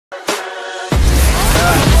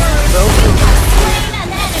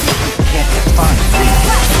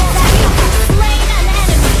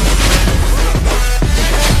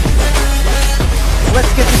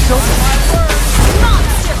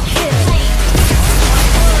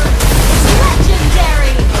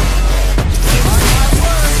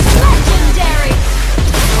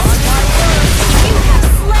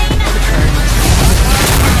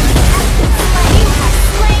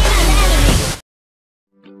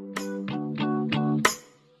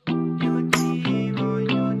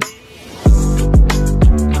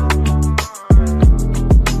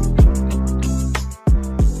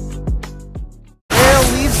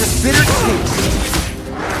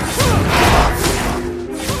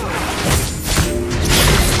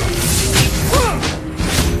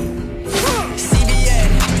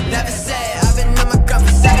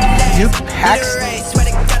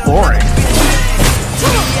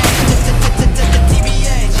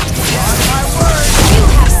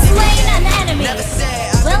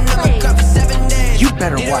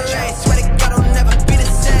Better watch out.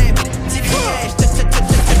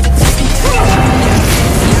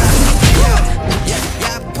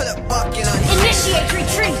 Initiate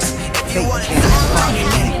retreat! Fate can't stop me.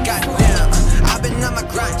 I've been on my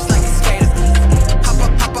grind just like a skater.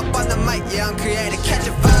 Hop up on the mic, yeah, I'm creative. Catch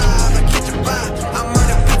a vibe, I catch a vibe. I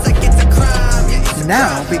murder beats like it's a crime, yeah, it's a Now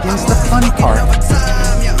crime. begins the fun part.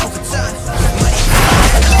 Overtime, yeah, overtime.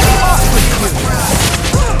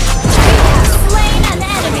 Slain an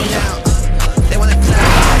enemy! They wanna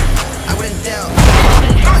die, I wouldn't doubt.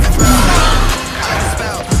 I like a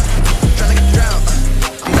spell, try like a drought.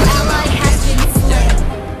 I'm going on my Has been slain.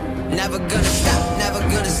 never gonna stop, never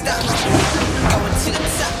gonna stop. Going to the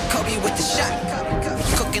top, Kobe with the shot.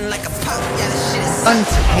 Cooking like a pop, yeah, this shit is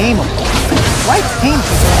Untamable. Why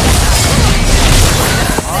painful?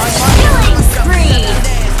 Killing spree!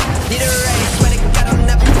 need a race, swear to God I'll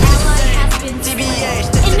never be the Ally same. has been TBH,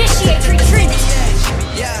 slain. Initiate retreat!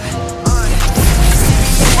 yeah,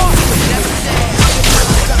 never say I will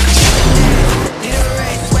need a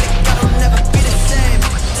race, swear to God I'll never be the same.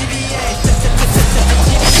 TBH,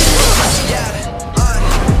 yeah,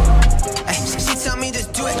 she tell me just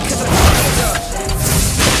do it 'cause I'm fucked up.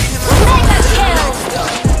 Mega kill!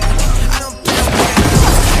 I don't play no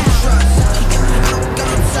trust. I don't got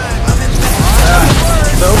no time, I'm invested.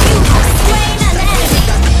 Slain an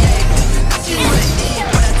enemy! She wanna eat,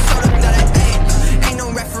 but I told her that I ain't no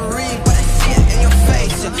referee, but I see it in your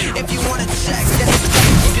face. If you wanna check, then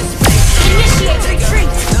you just face. Initiate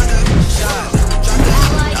retreat! Another shot, drop the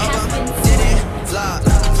Ally has album, been did it, flop,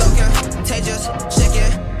 flow contagious,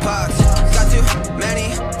 chicken pox. Got too many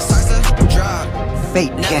stocks to drop.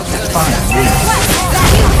 Fate can't define me. You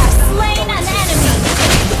have slain an enemy!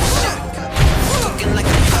 Cooking like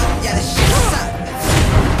a pop, yeah, this shit is hot.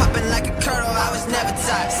 Popping like a kernel, I was never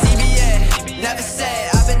taught. CBA, never say,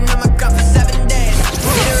 I've been on my grind for 7 days.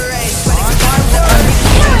 Need a race, but it's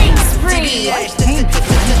Killing spree! TBH,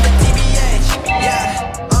 yeah,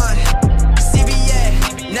 CBA,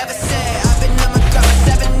 never say, I've been on my grind for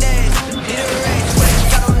 7 days. Need a race, but it's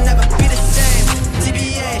God, I'll never be the same.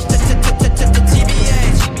 TBH,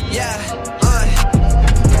 TBH, yeah,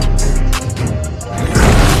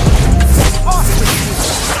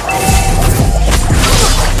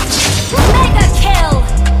 Mega kill!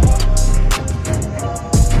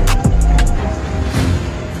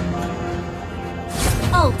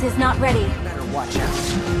 Ult is not ready. Better watch out.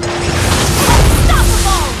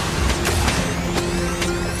 Unstoppable!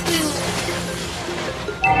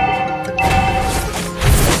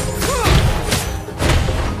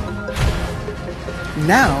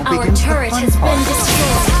 Now Our begins the turret fun has been part.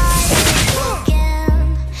 destroyed.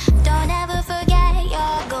 Don't ever forget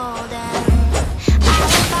you're golden. I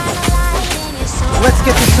will find a light in your soul. Let's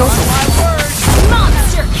get this over.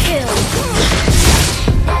 Monster kill!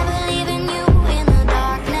 Never leaving you in the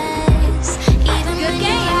darkness. Even when game.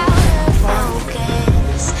 you're out of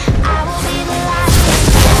focus, I will be the light.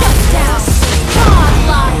 Shut down!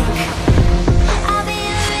 Godlike! I'll be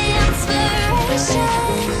your inspiration.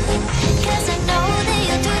 'Cause I know that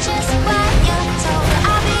you'll do just what you're told.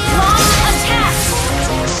 I'll be your Launch attack!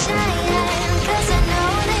 shine. 'Cause I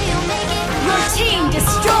know that you'll make it. Your team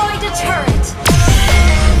destroyed a turret!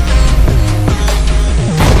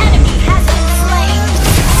 Enemy has been slain!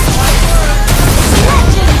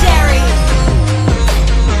 Legendary!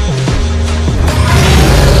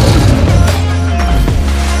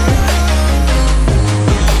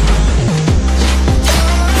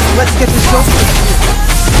 Let's get this over.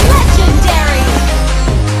 Legendary!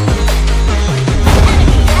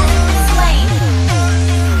 Enemy has been slain!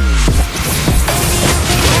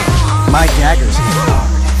 My daggers hit hard.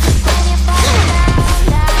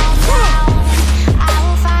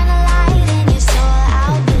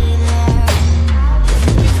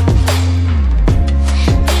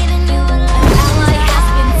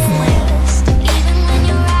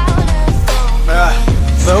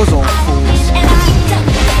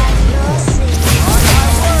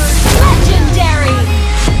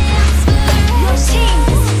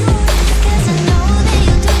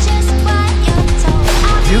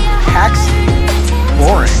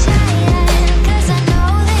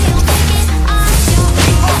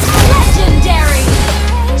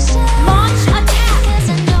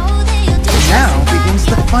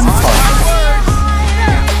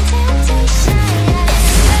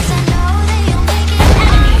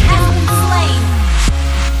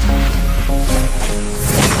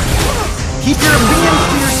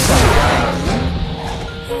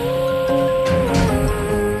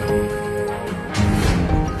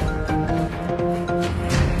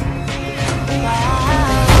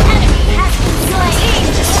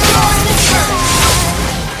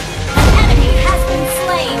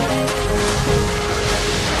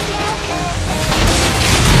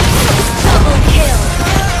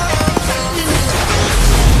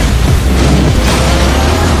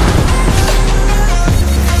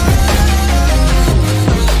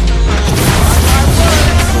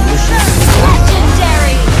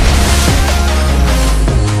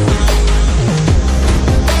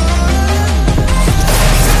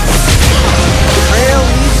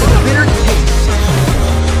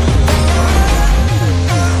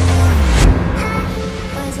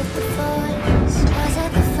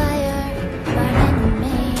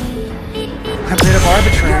 A bit of Your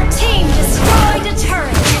arbitrary. team destroyed a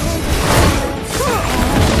turret.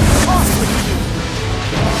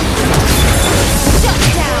 Shut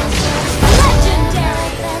down.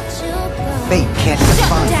 Legendary. Fate can't Shut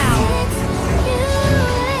define down. me.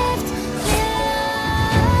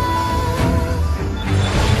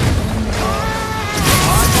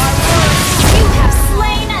 You have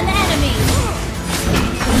slain an enemy.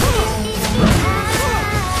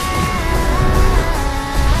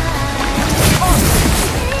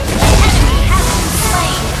 The enemy has been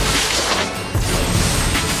slain.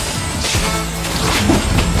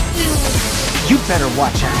 You better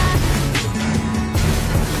watch out.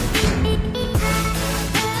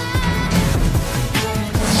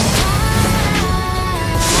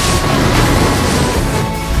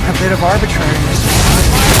 A bit of arbitrariness.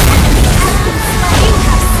 You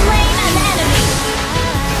have slain an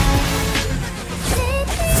enemy.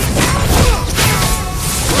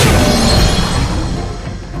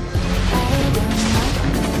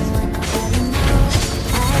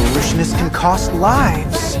 Foolishness can cost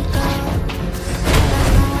lives.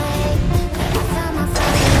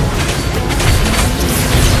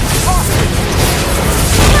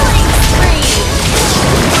 Killing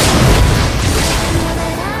spree.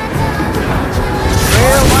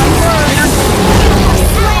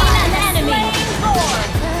 Slain an enemy.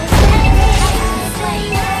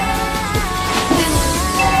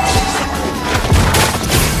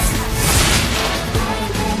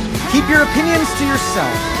 Keep your opinions to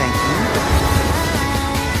yourself, thank you.